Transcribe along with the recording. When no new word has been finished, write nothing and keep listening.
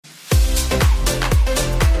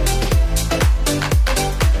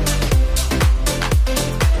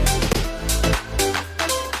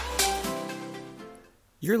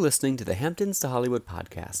You're listening to the Hamptons to Hollywood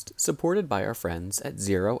podcast, supported by our friends at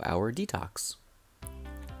Zero Hour Detox.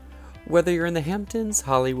 Whether you're in the Hamptons,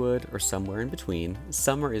 Hollywood, or somewhere in between,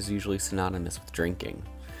 summer is usually synonymous with drinking.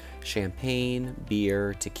 Champagne,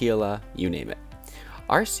 beer, tequila, you name it.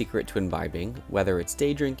 Our secret to imbibing, whether it's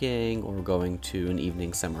day drinking or going to an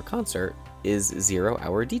evening summer concert, is 0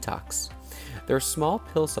 Hour Detox. They're small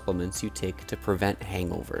pill supplements you take to prevent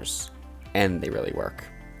hangovers. And they really work.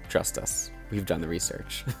 Trust us, we've done the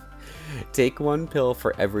research. Take 1 pill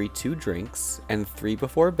for every 2 drinks and 3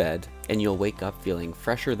 before bed, and you'll wake up feeling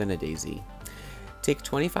fresher than a daisy. Take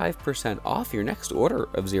 25% off your next order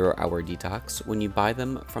of 0 Hour Detox when you buy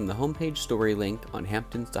them from the homepage story link on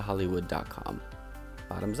hamptonstohollywood.com.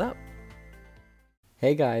 Bottoms up.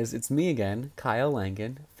 Hey guys, it's me again, Kyle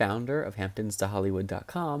Langen, founder of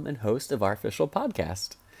hamptonstohollywood.com and host of our official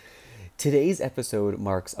podcast. Today's episode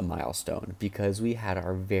marks a milestone because we had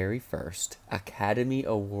our very first Academy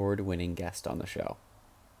Award-winning guest on the show.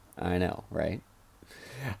 I know, right?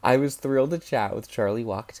 I was thrilled to chat with Charlie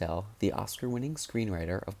Wachtel, the Oscar-winning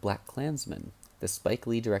screenwriter of BlacKkKlansman, the Spike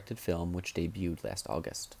Lee-directed film which debuted last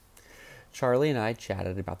August. Charlie and I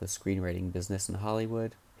chatted about the screenwriting business in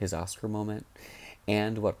Hollywood, his Oscar moment,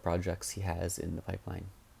 and what projects he has in the pipeline.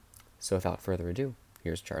 So without further ado,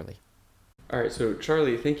 here's Charlie. All right, so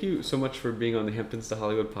Charlie, thank you so much for being on the Hamptons to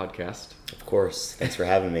Hollywood podcast. Of course. Thanks for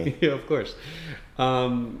having me. Yeah, of course.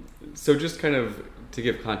 So just kind of to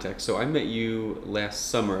give context, so I met you last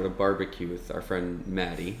summer at a barbecue with our friend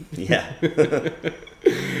Maddie. Yeah.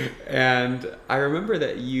 And I remember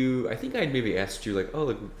that I think I'd maybe asked you like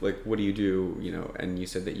what do you do, and you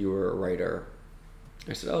said that you were a writer.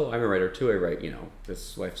 I said, oh, I'm a writer too. I write,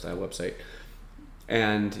 this lifestyle website.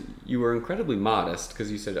 And you were incredibly modest because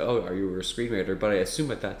you said, oh, you were a screenwriter, but I assume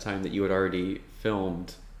at that time that you had already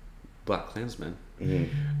filmed BlacKkKlansman.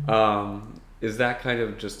 Mm-hmm. Is that kind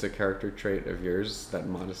of just a character trait of yours, that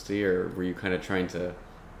modesty, or were you kind of trying to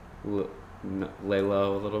lay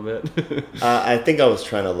low a little bit? I think I was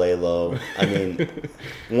trying to lay low. I mean,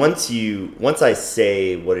 once I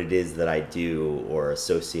say what it is that I do or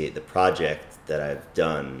associate the project that I've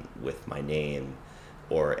done with my name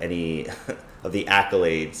or any of the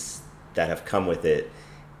accolades that have come with it,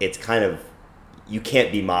 it's kind of, you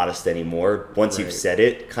can't be modest anymore once You've said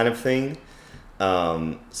it, kind of thing.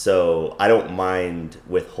 So I don't mind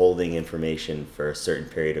withholding information for a certain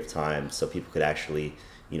period of time so people could actually,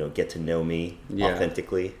 get to know me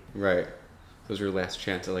authentically. Right. Was your last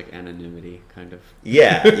chance at anonymity, kind of.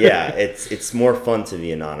 Yeah. It's more fun to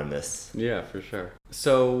be anonymous. Yeah, for sure.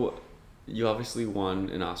 So you obviously won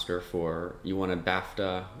an Oscar you won a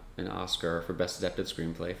BAFTA, an Oscar for Best Adapted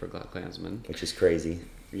Screenplay for BlacKkKlansman. Which is crazy.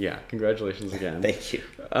 Yeah, congratulations again. Thank you.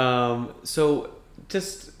 So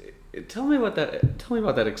just tell me about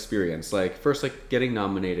that experience. First, getting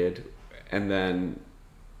nominated, and then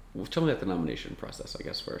tell me about the nomination process, I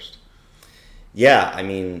guess, first. Yeah, I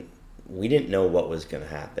mean, we didn't know what was going to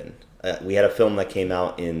happen. We had a film that came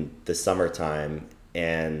out in the summertime,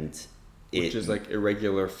 and which is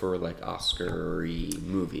irregular for Oscar-y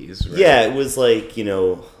movies, right? Yeah, it was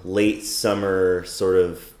late summer, sort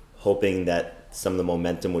of hoping that some of the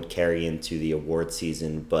momentum would carry into the award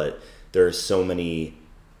season, but there are so many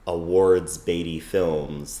awards baity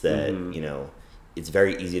films that, it's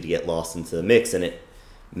very easy to get lost into the mix, and it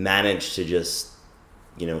managed to just,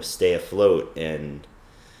 stay afloat, and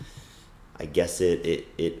I guess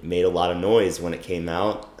it made a lot of noise when it came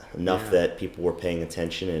out. Enough that people were paying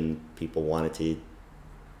attention and people wanted to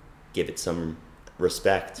give it some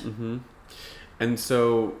respect. Mm-hmm. And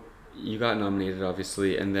so you got nominated,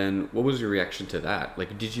 obviously, and then what was your reaction to that?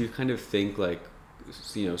 Did you kind of think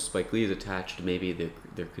Spike Lee is attached, maybe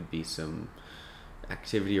there could be some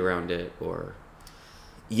activity around it, or?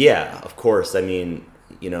 Yeah, of course. I mean,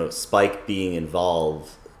 Spike being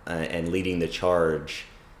involved and leading the charge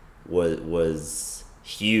was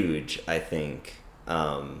huge, I think.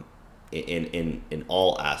 In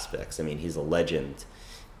all aspects. I mean, he's a legend,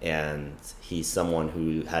 and he's someone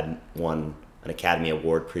who had won an Academy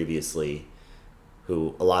Award previously,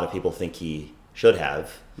 who a lot of people think he should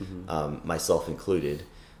have, myself included.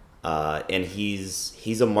 And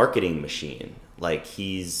he's a marketing machine.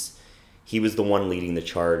 He was the one leading the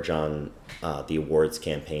charge on the awards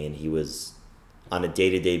campaign. He was on a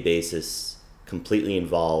day-to-day basis completely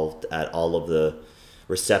involved at all of the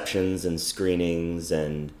receptions and screenings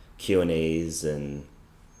and Q&As, and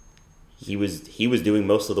he was doing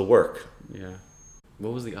most of the work. Yeah.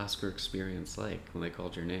 What was the Oscar experience like when they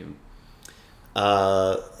called your name?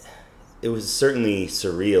 It was certainly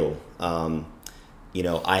surreal.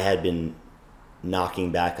 I had been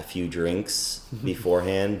knocking back a few drinks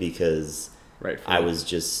beforehand because Right. I was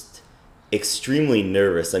just extremely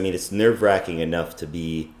nervous. I mean, it's nerve-wracking enough to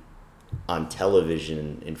be on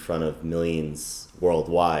television in front of millions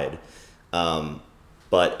worldwide.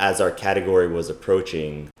 But as our category was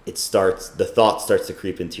approaching, the thought starts to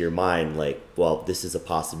creep into your mind like, well, this is a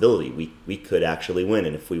possibility. We could actually win.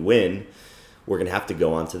 And if we win, we're going to have to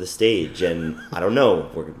go onto the stage. And I don't know,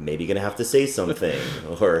 we're maybe going to have to say something.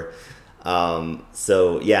 Or,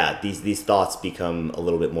 so yeah, these thoughts become a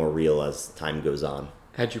little bit more real as time goes on.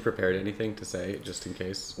 Had you prepared anything to say just in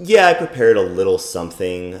case? Yeah, I prepared a little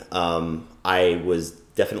something. I was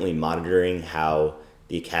definitely monitoring how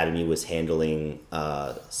the Academy was handling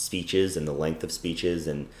speeches and the length of speeches,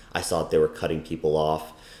 and I saw that they were cutting people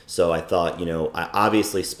off. So I thought,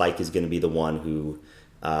 obviously Spike is going to be the one who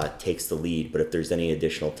takes the lead, but if there's any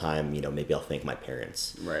additional time, maybe I'll thank my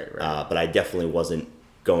parents. Right. But I definitely wasn't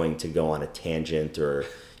going to go on a tangent or,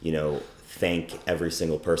 thank every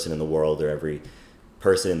single person in the world or every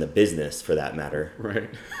person in the business for that matter. Right.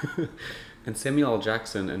 And Samuel L.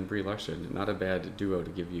 Jackson and Brie Larson, not a bad duo to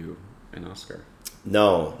give you an Oscar.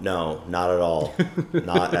 No, not at all.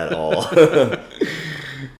 Not at all.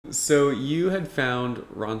 So you had found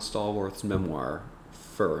Ron Stallworth's memoir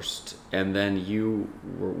first, and then you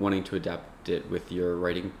were wanting to adapt it with your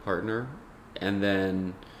writing partner, and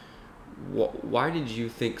then why did you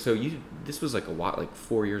think so? This was like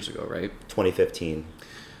 4 years ago, right? 2015.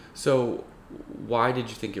 So why did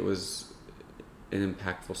you think it was an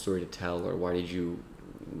impactful story to tell, or why did you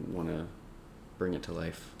want to bring it to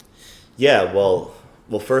life? Yeah, well,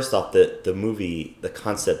 first off, the movie, the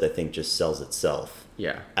concept, I think, just sells itself.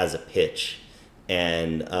 Yeah. As a pitch,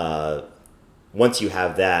 and once you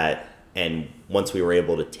have that, and once we were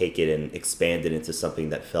able to take it and expand it into something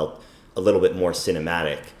that felt a little bit more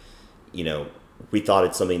cinematic, we thought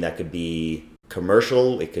it's something that could be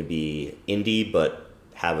commercial, it could be indie, but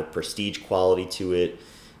have a prestige quality to it,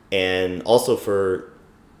 and also for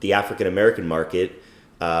the African American market,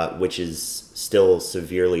 which is still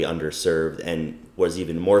severely underserved and was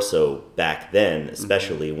even more so back then,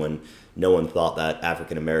 especially when no one thought that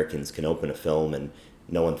African Americans can open a film, and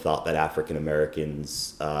no one thought that African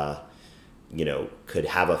Americans, could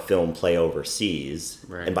have a film play overseas.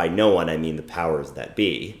 Right. And by no one, I mean the powers that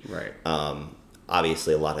be. Right.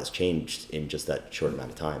 Obviously, a lot has changed in just that short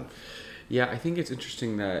amount of time. Yeah, I think it's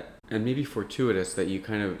interesting that, and maybe fortuitous, that you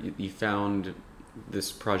you found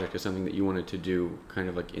this project as something that you wanted to do kind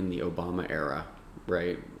of like in the Obama era,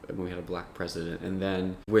 right? When we had a black president. And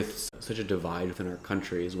then with such a divide within our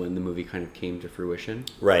countries when the movie kind of came to fruition.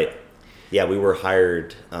 Right. Yeah, we were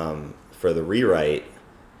hired for the rewrite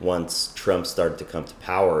once Trump started to come to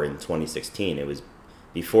power in 2016. It was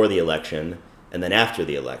before the election and then after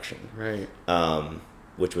the election. Right.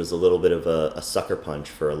 Which was a little bit of a sucker punch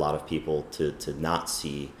for a lot of people to not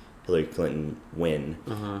see Hillary Clinton win.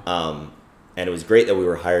 Uh-huh. And it was great that we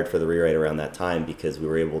were hired for the rewrite around that time, because we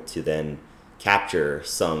were able to then capture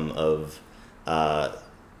some of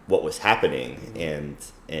what was happening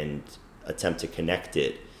and attempt to connect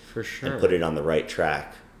it. For sure. And put it on the right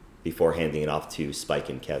track before handing it off to Spike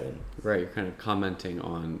and Kevin. Right, you're kind of commenting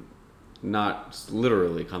on, not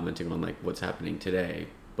literally commenting on like what's happening today,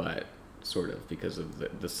 but sort of because of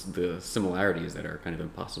the similarities that are kind of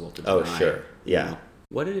impossible to deny. Oh, sure. Yeah.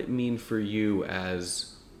 What did it mean for you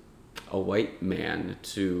as a white man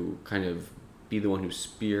to kind of be the one who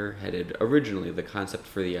spearheaded originally the concept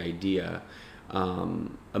for the idea,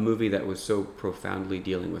 a movie that was so profoundly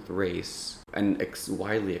dealing with race and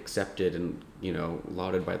widely accepted and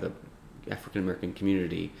lauded by the African American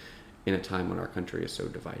community in a time when our country is so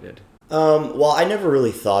divided? Well, I never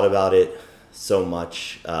really thought about it so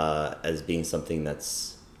much as being something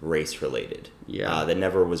that's race related. Yeah. That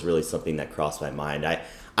never was really something that crossed my mind.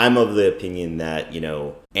 I'm of the opinion that,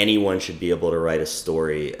 anyone should be able to write a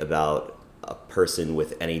story about a person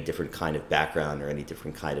with any different kind of background or any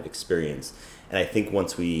different kind of experience. And I think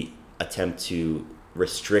once we attempt to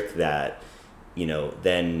restrict that,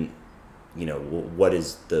 then, what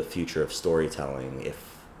is the future of storytelling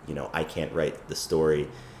if, I can't write the story?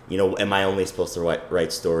 Am I only supposed to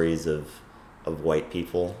write stories of white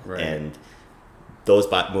people? Right. And those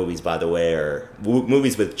movies, by the way, are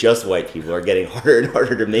movies with just white people are getting harder and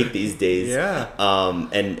harder to make these days. Yeah.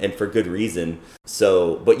 And for good reason.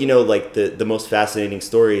 So, but like the most fascinating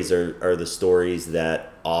stories are the stories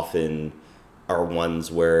that often are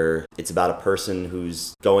ones where it's about a person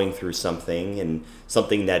who's going through something, and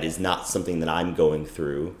something that is not something that I'm going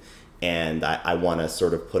through. And I want to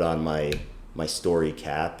sort of put on my story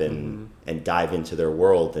cap and dive into their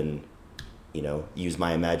world and, use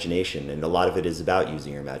my imagination. And a lot of it is about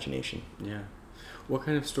using your imagination. Yeah. What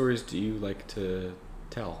kind of stories do you like to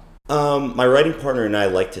tell? My writing partner and I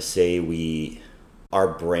like to say our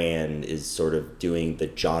brand is sort of doing the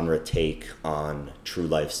genre take on true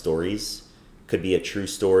life stories. Could be a true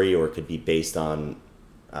story or it could be based on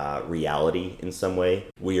reality in some way.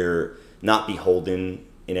 We're not beholden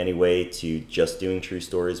in any way to just doing true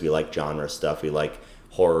stories. We like genre stuff. We like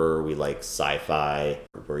horror. We like sci-fi.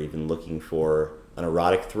 We're even looking for an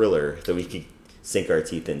erotic thriller that we could sink our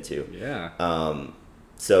teeth into. Yeah.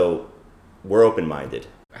 So we're open-minded.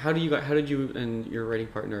 How did you and your writing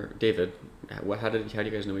partner David? How did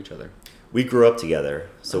you guys know each other? We grew up together,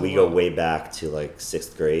 so we go wow. way back to like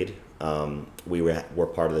 6th grade. We were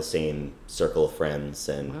part of the same circle of friends,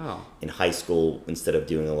 and Wow. in high school, instead of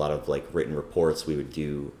doing a lot of like written reports, we would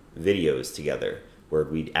do videos together where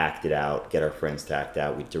we'd act it out, get our friends to act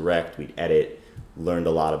out, we'd direct, we'd edit, learned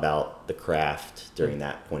a lot about the craft during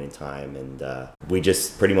that point in time, and we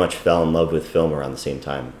just pretty much fell in love with film around the same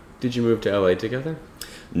time. Did you move to LA together?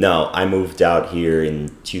 No, I moved out here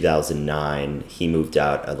in 2009. He moved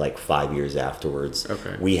out like 5 years afterwards.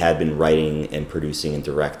 Okay. We had been writing and producing and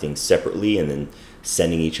directing separately and then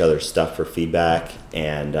sending each other stuff for feedback.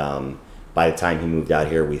 And by the time he moved out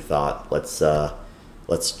here, we thought,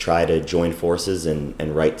 let's try to join forces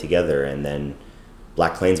and write together. And then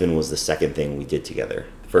Black Klansman was the second thing we did together.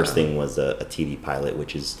 The first thing was a TV pilot,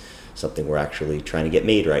 which is something we're actually trying to get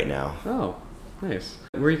made right now. Oh, nice.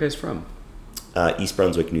 Where are you guys from? East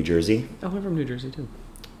Brunswick, New Jersey. Oh, I'm from New Jersey too.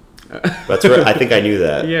 That's right. I think I knew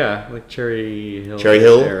that. Yeah, like Cherry Hill. Cherry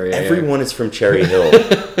Hill. Area, Everyone is from Cherry Hill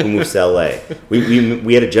who moves to LA.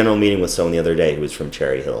 We had a general meeting with someone the other day who was from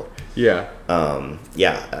Cherry Hill. Yeah.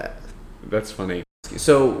 Yeah. That's funny.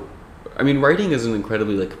 So, I mean, writing is an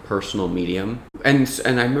incredibly like personal medium, and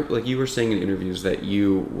I remember like you were saying in interviews that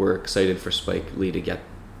you were excited for Spike Lee to get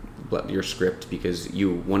your script because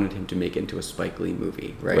you wanted him to make it into a Spike Lee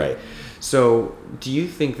movie, right? Right. So, do you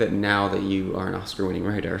think that now that you are an Oscar-winning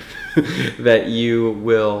writer, that you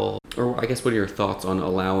will, or I guess, what are your thoughts on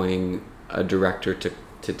allowing a director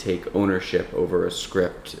to take ownership over a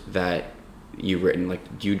script that you've written?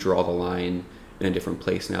 Like, do you draw the line in a different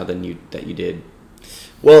place now than you did?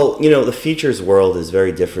 Well, the features world is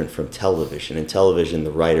very different from television. In television,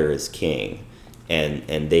 the writer is king,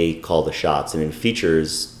 and they call the shots. And in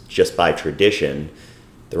features, just by tradition,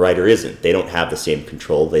 the writer isn't. They don't have the same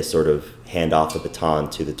control. They sort of hand off the baton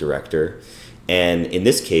to the director. And in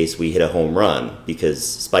this case, we hit a home run because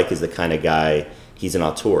Spike is the kind of guy, he's an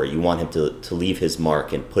auteur. You want him to leave his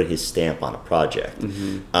mark and put his stamp on a project.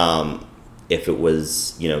 Mm-hmm. If it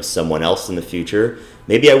was, someone else in the future,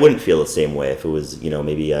 maybe I wouldn't feel the same way. If it was,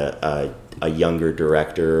 maybe a younger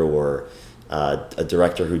director or a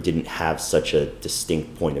director who didn't have such a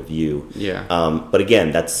distinct point of view. Yeah. But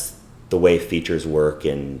again, that's the way features work,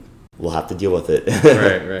 and we'll have to deal with it.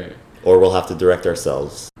 Right. Or we'll have to direct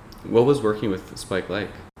ourselves. What was working with Spike like?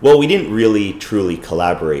 Well, we didn't really truly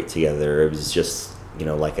collaborate together. It was just,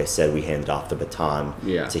 like I said, we handed off the baton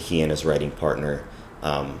to he and his writing partner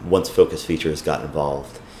once Focus Features got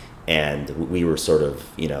involved. And we were sort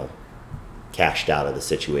of, cashed out of the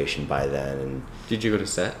situation by then. And did you go to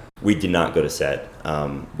set? We did not go to set.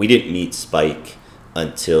 We didn't meet Spike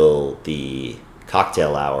until the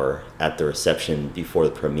cocktail hour at the reception before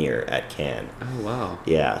the premiere at Cannes. Oh, wow.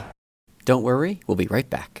 Yeah. Don't worry, we'll be right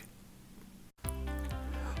back.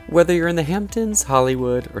 Whether you're in the Hamptons,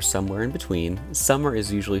 Hollywood, or somewhere in between, summer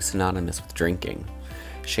is usually synonymous with drinking.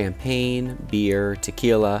 Champagne, beer,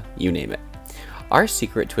 tequila, you name it. Our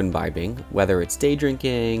secret to imbibing, whether it's day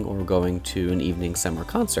drinking or going to an evening summer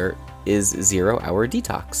concert, is 0 Hour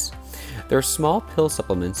Detox. They're small pill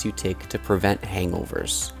supplements you take to prevent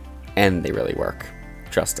hangovers. And they really work.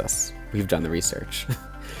 Trust us, we've done the research.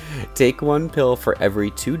 Take 1 pill for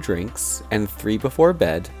every 2 drinks and 3 before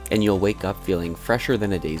bed, and you'll wake up feeling fresher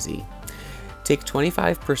than a daisy. Take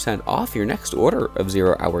 25% off your next order of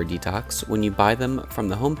 0 Hour Detox when you buy them from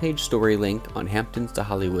the homepage story link on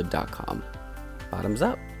hamptonstohollywood.com. Bottoms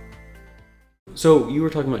up. So you were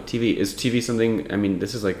talking about TV. Is TV something,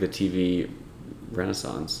 this is like the TV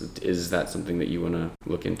renaissance. Is that something that you want to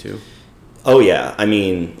look into? Oh, yeah.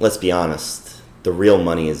 Let's be honest. The real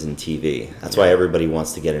money is in TV. That's why everybody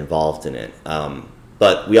wants to get involved in it.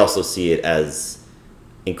 But we also see it as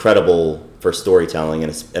incredible for storytelling,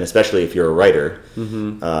 and especially if you're a writer,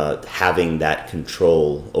 having that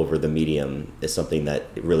control over the medium is something that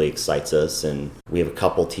really excites us. And we have a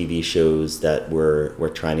couple TV shows that we're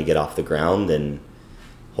trying to get off the ground and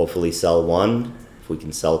hopefully sell 1. If we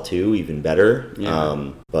can sell 2, even better.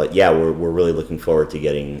 Yeah. But yeah, we're really looking forward to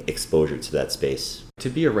getting exposure to that space. To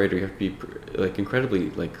be a writer, you have to be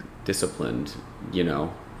incredibly disciplined,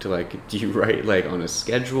 to like, do you write like on a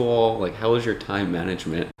schedule? Like, how is your time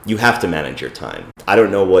management? You have to manage your time. I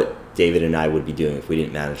don't know what David and I would be doing if we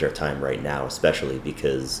didn't manage our time right now, especially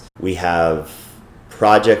because we have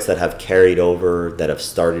projects that have carried over, that have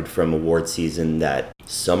started from award season, that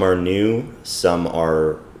some are new, some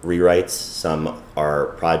are rewrites, some are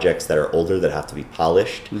projects that are older that have to be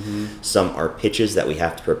polished, some are pitches that we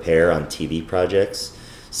have to prepare on TV projects.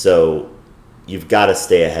 So you've got to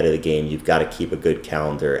stay ahead of the game, you've got to keep a good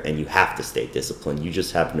calendar, and you have to stay disciplined. You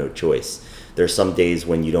just have no choice. There's some days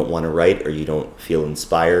when you don't want to write or you don't feel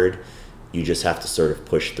inspired. You just have to sort of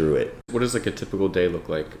push through it. What does like a typical day look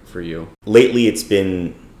like for you? Lately, it's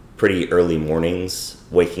been pretty early mornings,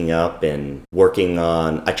 waking up and working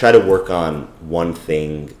on, I try to work on one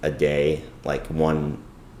thing a day, like one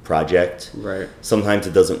project. Right. Sometimes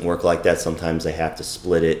it doesn't work like that. Sometimes I have to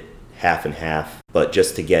split it half and half. But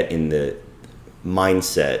just to get in the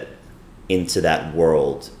mindset into that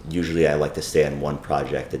world, usually I like to stay on one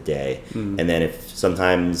project a day. And then if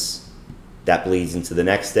sometimes that bleeds into the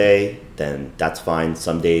next day, then that's fine.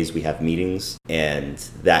 Some days we have meetings, and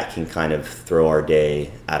that can kind of throw our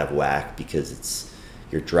day out of whack because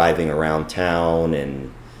you're driving around town,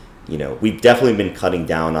 and we've definitely been cutting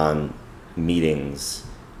down on meetings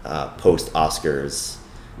post Oscars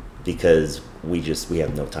because we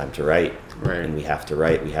have no time to write. Right. And we have to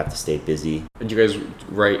write. We have to stay busy. And do you guys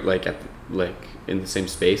write like in the same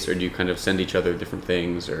space, or do you kind of send each other different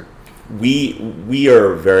things, or? We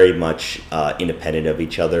are very much independent of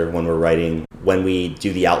each other when we're writing. When we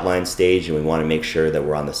do the outline stage and we want to make sure that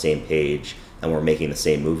we're on the same page and we're making the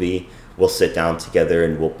same movie, we'll sit down together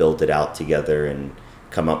and we'll build it out together and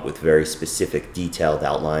come up with very specific, detailed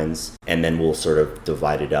outlines. And then we'll sort of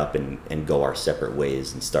divide it up and go our separate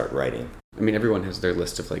ways and start writing. I mean, everyone has their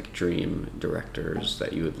list of like dream directors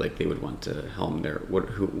that they would want to helm their.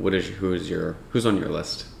 Who's on your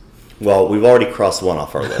list? Well, we've already crossed one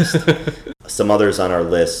off our list. Some others on our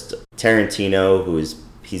list: Tarantino,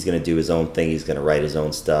 he's going to do his own thing. He's going to write his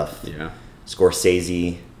own stuff. Yeah.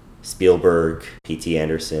 Scorsese, Spielberg, P.T.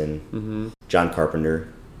 Anderson, John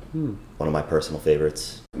Carpenter, one of my personal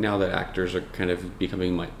favorites. Now that actors are kind of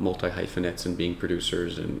becoming like multi-hyphenates and being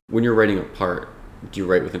producers, and when you're writing a part, do you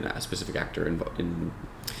write with a specific actor in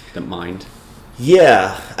the mind?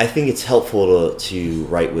 Yeah, I think it's helpful to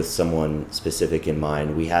write with someone specific in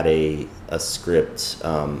mind. We had a script,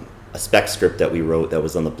 a spec script that we wrote that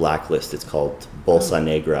was on the blacklist. It's called Bolsa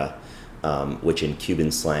Negra, which in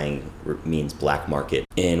Cuban slang means black market.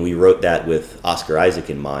 And we wrote that with Oscar Isaac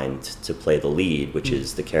in mind to play the lead, which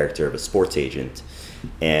is the character of a sports agent.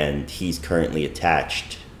 And he's currently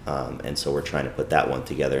attached, and so we're trying to put that one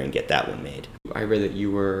together and get that one made. I heard that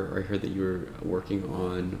you were working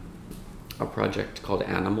on a project called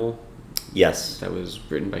Animal. Yes. That was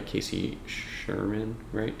written by Casey Sherman,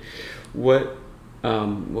 right? What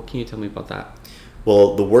can you tell me about that?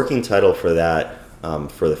 Well, the working title for that,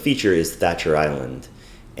 for the feature, is Thatcher Island.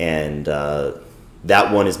 And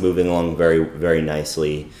that one is moving along very, very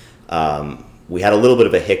nicely. We had a little bit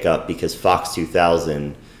of a hiccup because Fox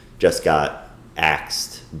 2000 just got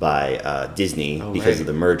axed by Disney because of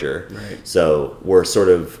the merger. Right. So we're sort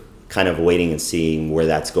of kind of waiting and seeing where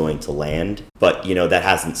that's going to land. But, that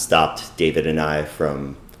hasn't stopped David and I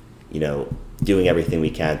from, doing everything we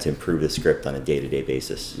can to improve the script on a day-to-day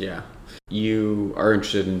basis. Yeah. You are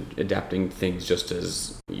interested in adapting things just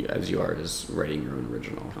as you are as writing your own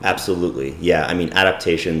original. Absolutely. Yeah. I mean,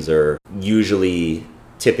 adaptations are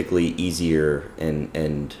typically easier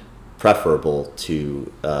and preferable to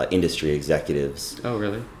industry executives. Oh,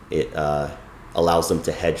 really? It allows them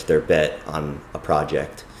to hedge their bet on a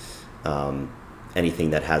project. Anything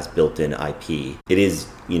that has built-in IP. It is,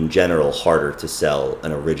 in general, harder to sell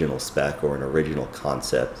an original spec or an original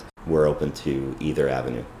concept. We're open to either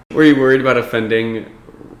avenue. Were you worried about offending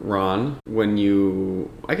Ron when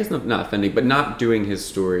I guess not offending, but not doing his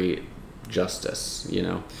story justice,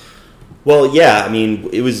 Well, yeah, I mean,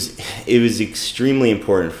 it was extremely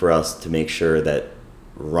important for us to make sure that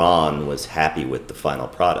Ron was happy with the final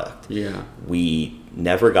product. Yeah. We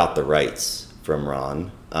never got the rights from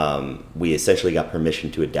Ron. We essentially got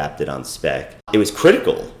permission to adapt it on spec. It was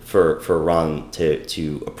critical for Ron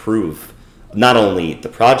to approve not only the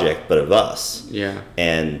project, but of us. Yeah.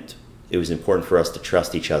 And it was important for us to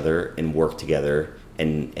trust each other and work together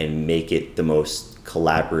and make it the most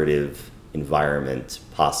collaborative environment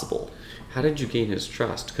possible. How did you gain his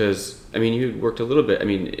trust? Because, I mean, you worked a little bit,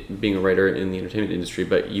 being a writer in the entertainment industry,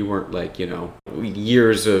 but you weren't like,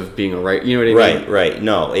 years of being a writer, you know what I mean? Right.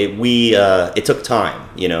 No, it took time.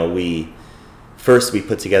 First, we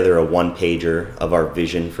put together a one-pager of our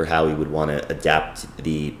vision for how we would want to adapt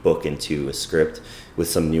the book into a script with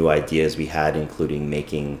some new ideas we had, including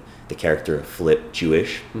making the character Flip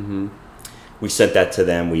Jewish. Mm-hmm. We sent that to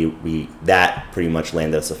them. We that pretty much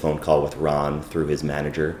landed us a phone call with Ron through his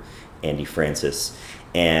manager, Andy Francis.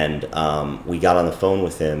 And we got on the phone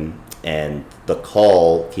with him, and the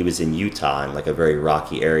call, he was in Utah in like a very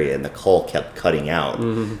rocky area, and the call kept cutting out.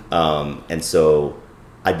 Mm-hmm. And so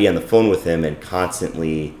I'd be on the phone with him, and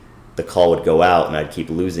constantly the call would go out, and I'd keep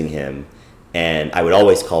losing him. And I would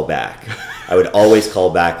always call back. I would always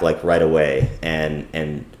call back like right away.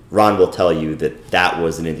 And Ron will tell you that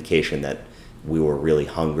was an indication that we were really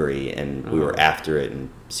hungry and we were after it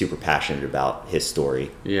and super passionate about his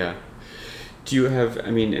story. Yeah. Do you have,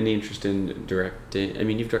 any interest in directing?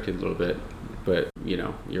 You've directed a little bit, but,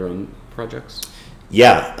 your own projects?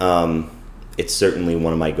 Yeah. It's certainly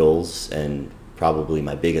one of my goals, and probably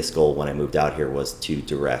my biggest goal when I moved out here was to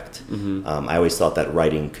direct. Mm-hmm. I always thought that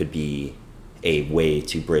writing could be a way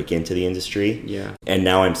to break into the industry. Yeah. And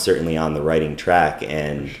now I'm certainly on the writing track,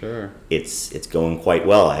 and sure. It's going quite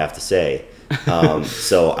well, I have to say.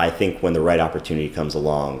 So I think when the right opportunity comes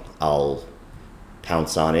along, I'll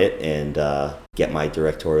pounce on it and get my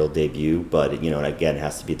directorial debut. But, again, it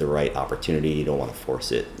has to be the right opportunity. You don't want to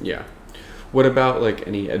force it. Yeah. What about,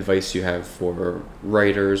 any advice you have for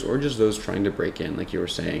writers or just those trying to break in, like you were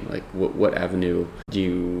saying? Like, what avenue do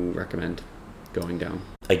you recommend going down?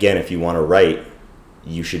 Again, if you want to write,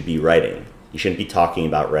 you should be writing. You shouldn't be talking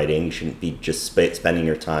about writing. You shouldn't be just spending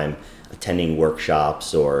your time attending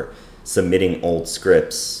workshops or submitting old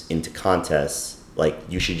scripts into contests. Like,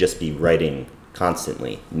 you should just be writing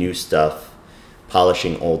constantly, new stuff,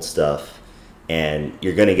 polishing old stuff, and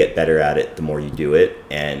you're going to get better at it the more you do it.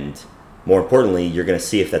 And more importantly, you're going to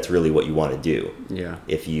see if that's really what you want to do. Yeah.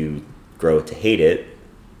 If you grow to hate it,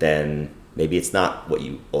 then maybe it's not what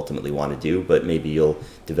you ultimately want to do, but maybe you'll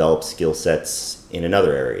develop skill sets in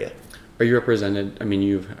another area. Are you represented?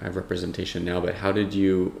 You have representation now, but how did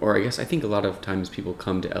you, or I think a lot of times people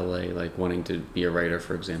come to LA like wanting to be a writer,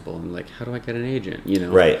 for example, and like, how do I get an agent?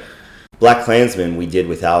 Right. BlacKkKlansman, we did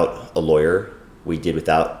without a lawyer, we did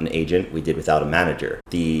without an agent, we did without a manager.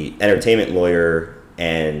 The entertainment lawyer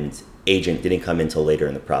and agent didn't come in until later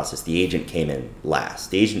in the process. The agent came in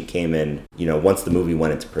last. The agent came in, once the movie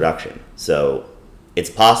went into production. So it's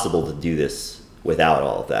possible to do this without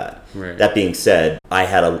all of that. Right. That being said, I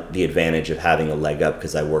had the advantage of having a leg up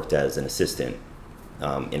because I worked as an assistant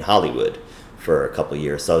in Hollywood for a couple of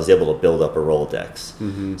years. So I was able to build up a Rolodex.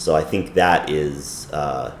 Mm-hmm. So I think that is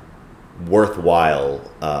a worthwhile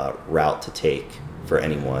route to take for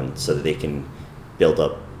anyone so that they can build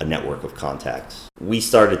up a network of contacts. We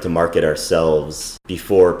started to market ourselves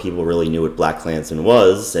before people really knew what BlacKkKlansman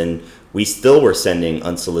was, and we still were sending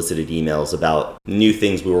unsolicited emails about new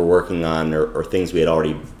things we were working on or things we had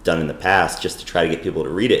already done in the past just to try to get people to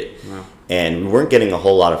read it. Wow. And we weren't getting a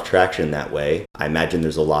whole lot of traction that way. I imagine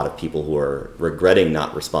there's a lot of people who are regretting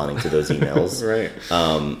not responding to those emails. Right.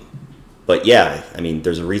 But yeah,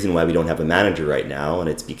 there's a reason why we don't have a manager right now, and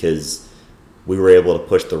it's because we were able to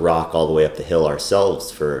push the rock all the way up the hill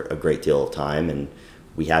ourselves for a great deal of time, and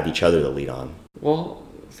we have each other to lead on. Well,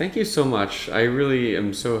 thank you so much. I really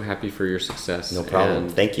am so happy for your success. No problem.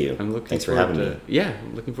 And Thank you. I'm looking Thanks for having me. Yeah,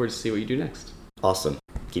 I'm looking forward to see what you do next. Awesome.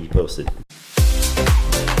 Keep you posted.